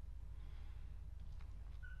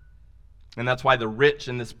 And that's why the rich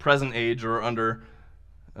in this present age are under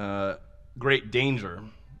great danger.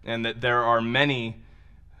 And that there are many,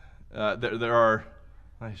 I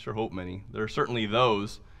sure hope many, there are certainly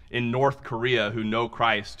those in North Korea who know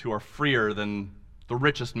Christ who are freer than the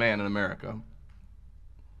richest man in America.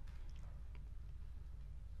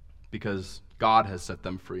 Because God has set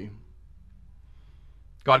them free.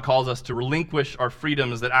 God calls us to relinquish our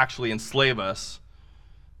freedoms that actually enslave us.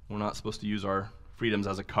 We're not supposed to use our freedoms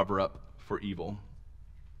as a cover-up for evil.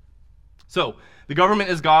 So, the government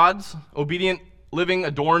is God's. Obedient living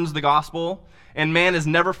adorns the gospel. And man is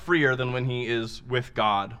never freer than when he is with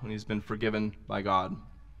God, when he's been forgiven by God.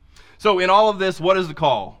 So, in all of this, what is the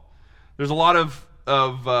call? There's a lot of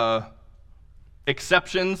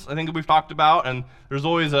exceptions, I think, that we've talked about, and there's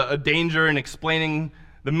always a danger in explaining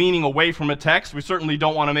the meaning away from a text. We certainly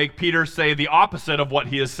don't want to make Peter say the opposite of what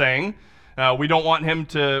he is saying. We don't want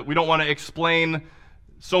to explain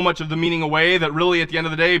so much of the meaning away that really at the end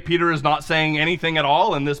of the day, Peter is not saying anything at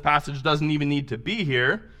all, and this passage doesn't even need to be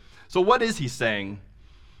here. So what is he saying?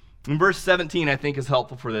 In verse 17, I think, is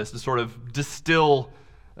helpful for this, to sort of distill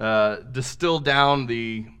down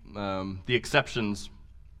the exceptions.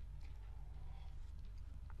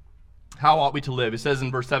 How ought we to live? It says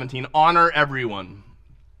in verse 17, honor everyone.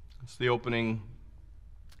 It's the opening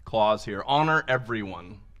clause here. Honor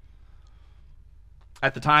everyone.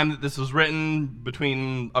 At the time that this was written,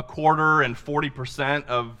 between a quarter and 40%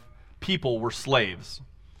 of people were slaves.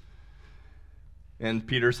 And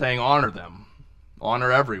Peter's saying, honor them.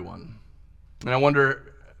 Honor everyone. And I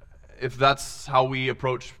wonder if that's how we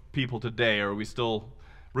approach people today, or we still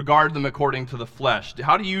regard them according to the flesh.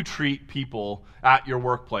 How do you treat people at your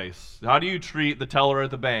workplace? How do you treat the teller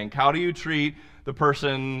at the bank? How do you treat the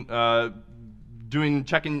person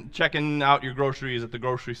checking out your groceries at the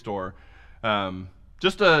grocery store? I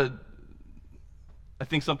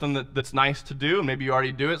think something that's nice to do, and maybe you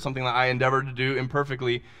already do it, something that I endeavor to do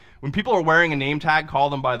imperfectly. When people are wearing a name tag, call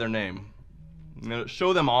them by their name.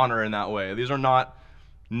 Show them honor in that way. These are not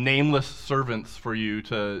nameless servants for you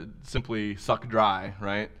to simply suck dry,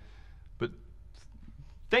 right? But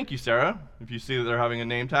thank you, Sarah. If you see that they're having a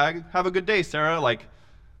name tag, have a good day, Sarah.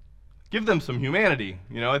 Give them some humanity.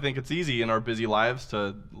 I think it's easy in our busy lives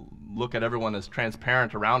to look at everyone as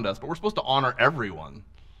transparent around us, but we're supposed to honor everyone.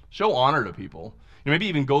 Show honor to people. Maybe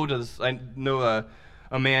even go to this. I know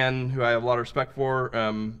a man who I have a lot of respect for,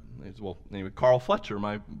 Carl Fletcher,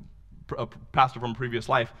 a pastor from a previous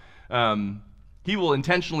life. He will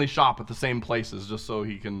intentionally shop at the same places just so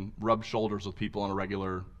he can rub shoulders with people on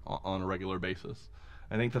a regular basis.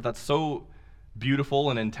 I think that's so beautiful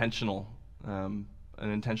and intentional, an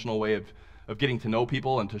intentional way of getting to know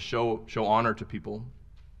people and to show honor to people.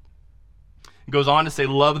 It goes on to say,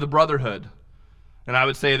 love the brotherhood. And I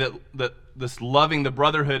would say that this loving the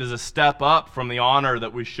brotherhood is a step up from the honor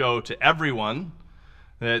that we show to everyone.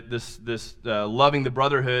 That this loving the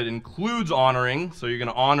brotherhood includes honoring. So you're going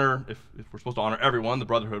to honor, if we're supposed to honor everyone, the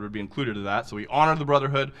brotherhood would be included in that. So we honor the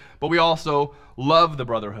brotherhood, but we also love the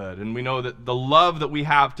brotherhood. And we know that the love that we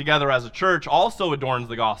have together as a church also adorns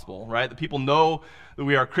the gospel, right? That people know that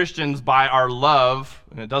we are Christians by our love,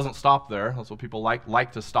 and it doesn't stop there. That's what people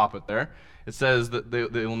like to stop it there. It says that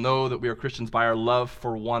they will know that we are Christians by our love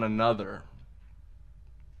for one another.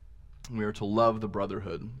 We are to love the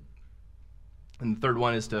brotherhood. And the third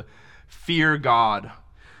one is to fear God.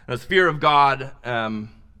 Now, this fear of God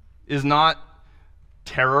is not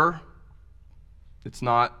terror. It's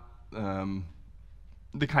not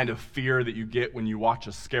the kind of fear that you get when you watch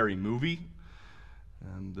a scary movie.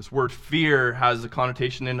 This word fear has a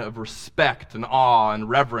connotation in it of respect and awe and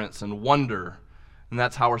reverence and wonder. And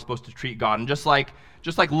that's how we're supposed to treat God. And just like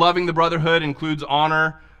loving the brotherhood includes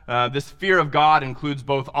honor, this fear of God includes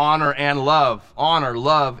both honor and love. Honor,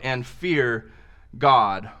 love, and fear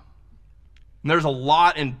God. And there's a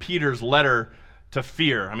lot in Peter's letter to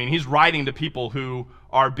fear. I mean, he's writing to people who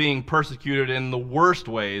are being persecuted in the worst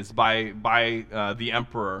ways by the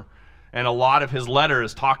emperor. And a lot of his letter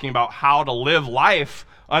is talking about how to live life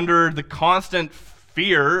under the constant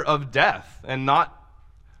fear of death and not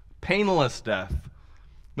painless death.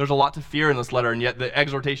 There's a lot to fear in this letter, and yet the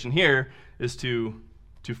exhortation here is to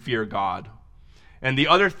fear God. And the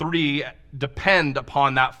other three depend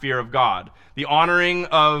upon that fear of God. The honoring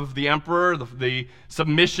of the emperor, the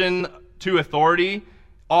submission to authority,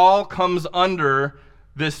 all comes under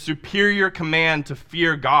this superior command to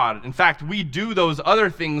fear God. In fact, we do those other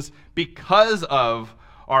things because of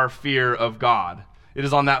our fear of God. It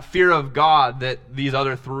is on that fear of God that these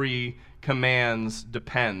other three commands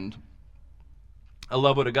depend. I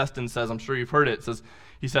love what Augustine says. I'm sure you've heard it.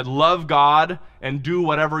 He said, love God and do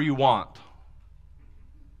whatever you want.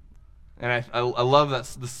 And I love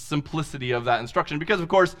the simplicity of that instruction because, of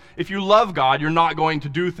course, if you love God, you're not going to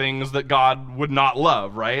do things that God would not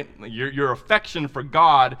love, right? Your affection for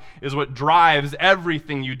God is what drives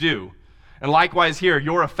everything you do. And likewise here,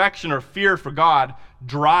 your affection or fear for God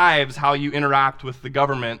drives how you interact with the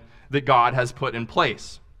government that God has put in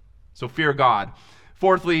place. So fear God.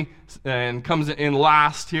 Fourthly, and comes in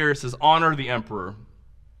last here, it says honor the emperor.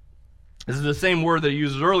 This is the same word that he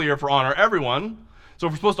uses earlier for honor everyone. So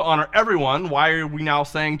if we're supposed to honor everyone, why are we now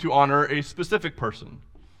saying to honor a specific person?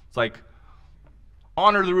 It's like,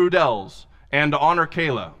 honor the Rudells and honor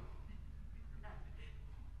Kayla.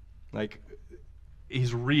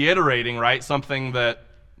 He's reiterating, right, something that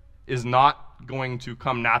is not going to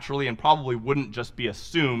come naturally and probably wouldn't just be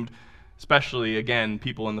assumed, especially, again,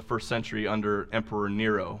 people in the first century under Emperor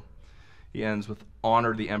Nero. He ends with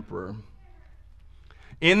honor the emperor.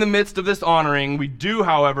 In the midst of this honoring, we do,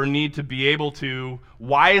 however, need to be able to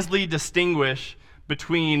wisely distinguish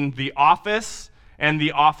between the office and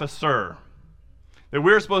the officer. That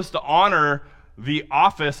we're supposed to honor the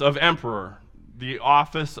office of emperor, the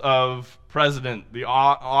office of president, the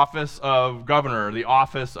office of governor, the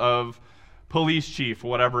office of police chief,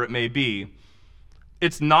 whatever it may be.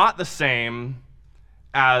 It's not the same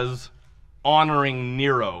as honoring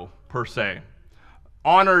Nero, per se.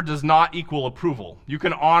 honor does not equal approval. You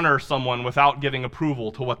can honor someone without giving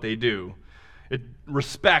approval to what they do.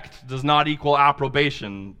 Respect does not equal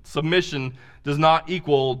approbation. Submission does not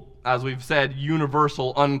equal, as we've said,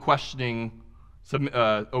 universal, unquestioning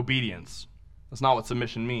obedience. That's not what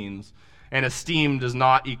submission means. And esteem does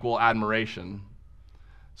not equal admiration.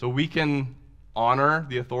 So we can honor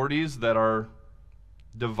the authorities that are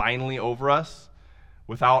divinely over us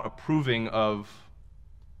without approving of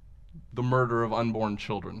the murder of unborn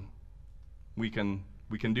children. We can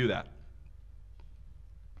do that.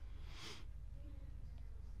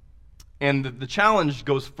 And the challenge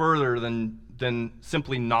goes further than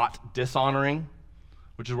simply not dishonoring,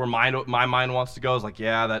 which is where my mind wants to go. Is like,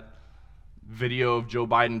 yeah, that video of Joe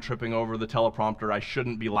Biden tripping over the teleprompter, I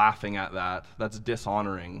shouldn't be laughing at that. That's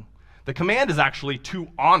dishonoring. The command is actually to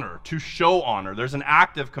honor, to show honor. There's an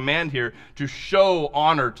active command here to show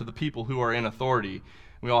honor to the people who are in authority.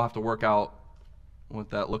 We all have to work out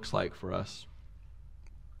what that looks like for us.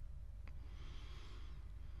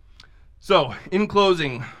 So, in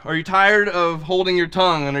closing, are you tired of holding your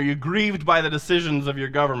tongue, and are you grieved by the decisions of your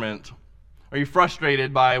government? Are you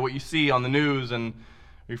frustrated by what you see on the news, and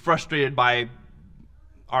are you frustrated by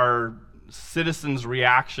our citizens'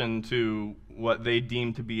 reaction to what they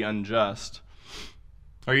deem to be unjust?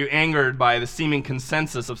 Are you angered by the seeming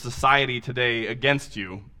consensus of society today against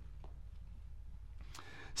you?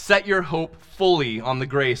 Set your hope fully on the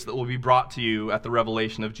grace that will be brought to you at the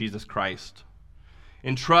revelation of Jesus Christ.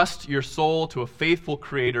 Entrust your soul to a faithful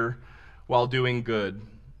Creator while doing good.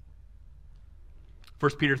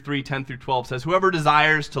 1 Peter 3:10-12 says, "Whoever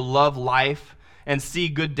desires to love life and see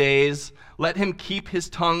good days, let him keep his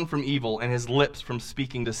tongue from evil and his lips from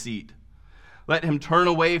speaking deceit. Let him turn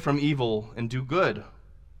away from evil and do good.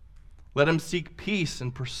 Let him seek peace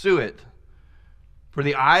and pursue it. For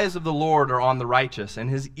the eyes of the Lord are on the righteous, and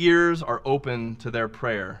his ears are open to their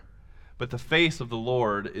prayer. But the face of the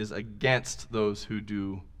Lord is against those who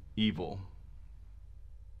do evil."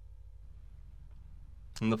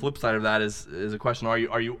 And the flip side of that is a question, are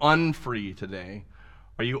you unfree today?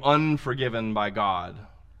 Are you unforgiven by God?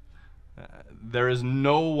 There is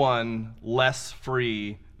no one less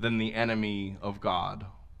free than the enemy of God.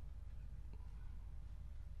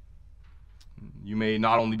 You may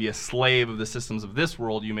not only be a slave of the systems of this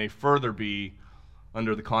world, you may further be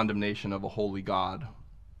under the condemnation of a holy God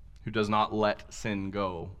who does not let sin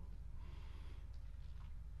go.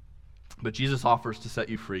 But Jesus offers to set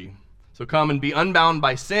you free. So come and be unbound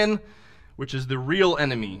by sin, which is the real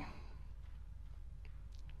enemy.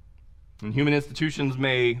 And human institutions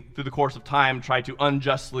may, through the course of time, try to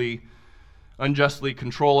unjustly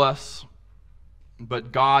control us,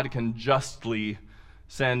 but God can justly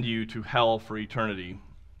send you to hell for eternity.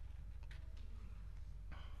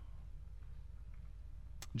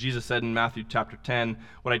 Jesus said in Matthew chapter 10,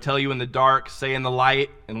 "What I tell you in the dark, say in the light,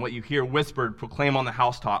 and what you hear whispered, proclaim on the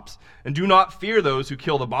housetops. And do not fear those who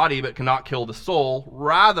kill the body, but cannot kill the soul.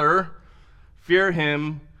 Rather, fear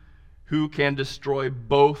him who can destroy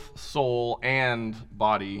both soul and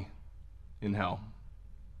body in hell."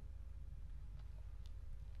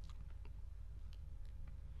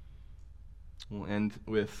 We'll end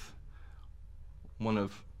with one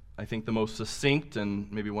of, I think, the most succinct and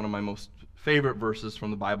maybe one of my most favorite verses from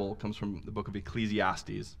the Bible. It comes from the book of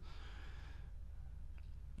Ecclesiastes.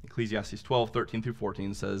 Ecclesiastes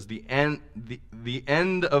 12:13-14 says, the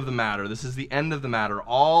end of the matter, this is the end of the matter,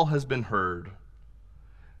 all has been heard.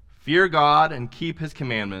 Fear God and keep his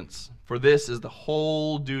commandments, for this is the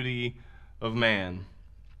whole duty of man.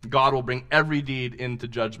 God will bring every deed into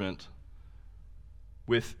judgment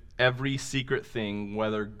with every secret thing,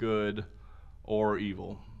 whether good or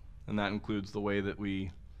evil. And that includes the way that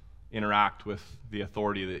we interact with the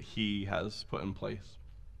authority that he has put in place,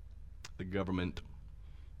 the government.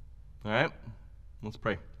 All right, let's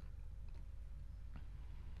pray.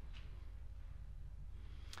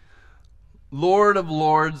 Lord of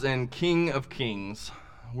lords and King of kings,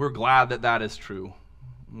 we're glad that that is true.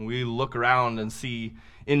 We look around and see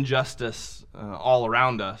injustice all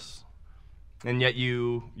around us, and yet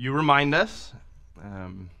you remind us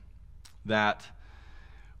that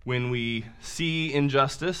when we see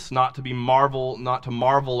injustice, not to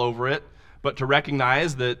marvel over it, but to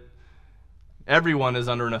recognize that everyone is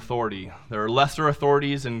under an authority. There are lesser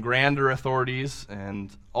authorities and grander authorities,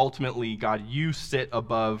 and ultimately, God, you sit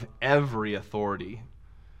above every authority,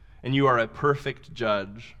 and you are a perfect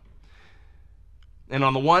judge. And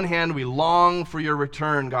on the one hand, we long for your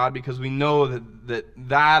return, God, because we know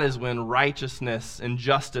that is when righteousness and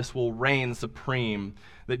justice will reign supreme,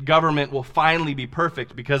 that government will finally be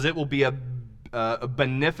perfect because it will be a a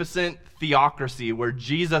beneficent theocracy where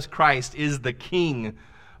Jesus Christ is the King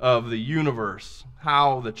of the universe.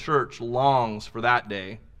 How the church longs for that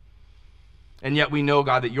day. And yet we know,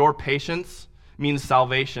 God, that your patience means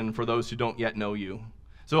salvation for those who don't yet know you.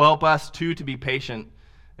 So help us, too, to be patient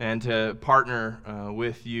and to partner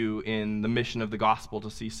with you in the mission of the gospel to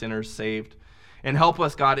see sinners saved. And help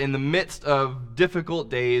us, God, in the midst of difficult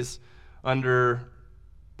days under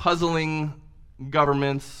puzzling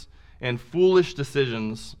governments and foolish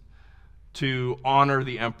decisions, to honor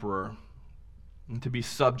the emperor and to be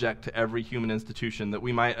subject to every human institution, that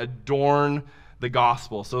we might adorn the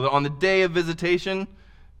gospel, so that on the day of visitation,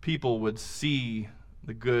 people would see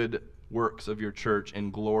the good works of your church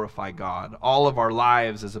and glorify God. All of our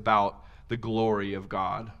lives is about the glory of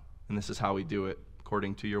God, and this is how we do it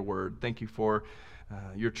according to your word. Thank you for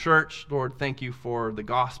your church, Lord. Thank you for the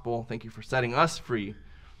gospel. Thank you for setting us free.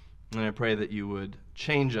 And I pray that you would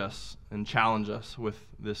change us and challenge us with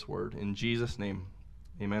this word. In Jesus' name,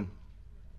 amen.